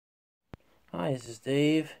Hi, this is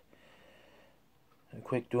Dave.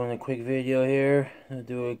 Doing a quick video here. I'll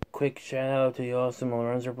do a quick shout out to the awesome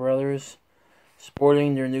Lorenzo brothers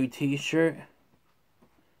sporting their new t-shirt.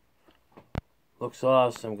 Looks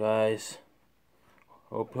awesome, guys.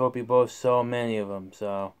 Hope you both sell many of them.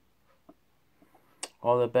 So,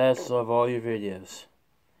 all the best. Love all your videos.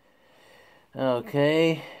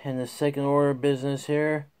 Okay, in the second order of business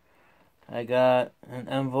here, I got an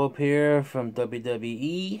envelope here from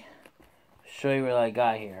WWE. Show you what I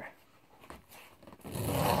got here.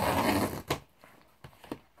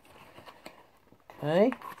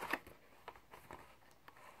 Okay.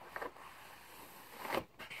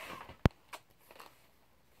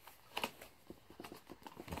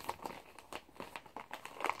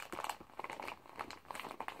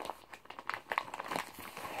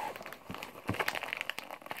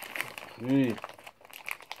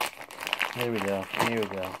 Here we go. Here we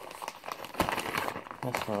go.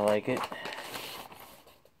 That's more like it.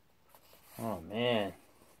 Oh man.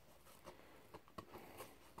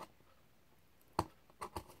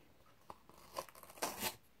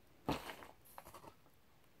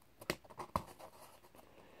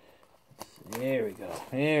 There we go.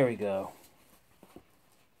 There we go.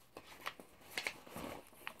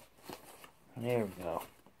 There we go.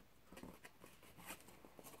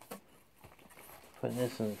 Putting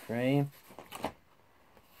this in the frame.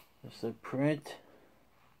 Just a print.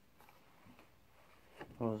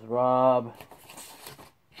 It was Rob.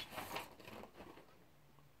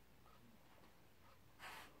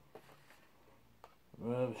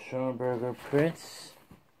 Rob Schoenberger prints.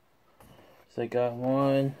 So I got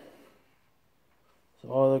one. It's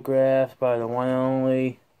autographed by the one and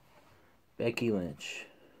only Becky Lynch.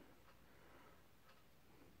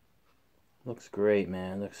 Looks great,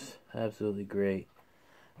 man. Looks absolutely great.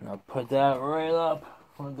 And I'll put that right up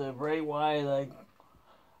with the Bray Wyatt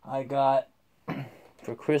I got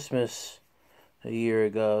for Christmas a year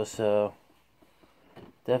ago. So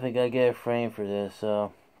definitely gotta get a frame for this.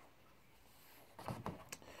 So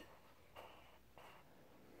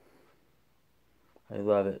I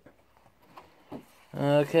love it.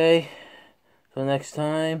 Okay. Till next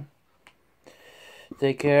time.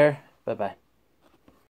 Take care. Bye bye.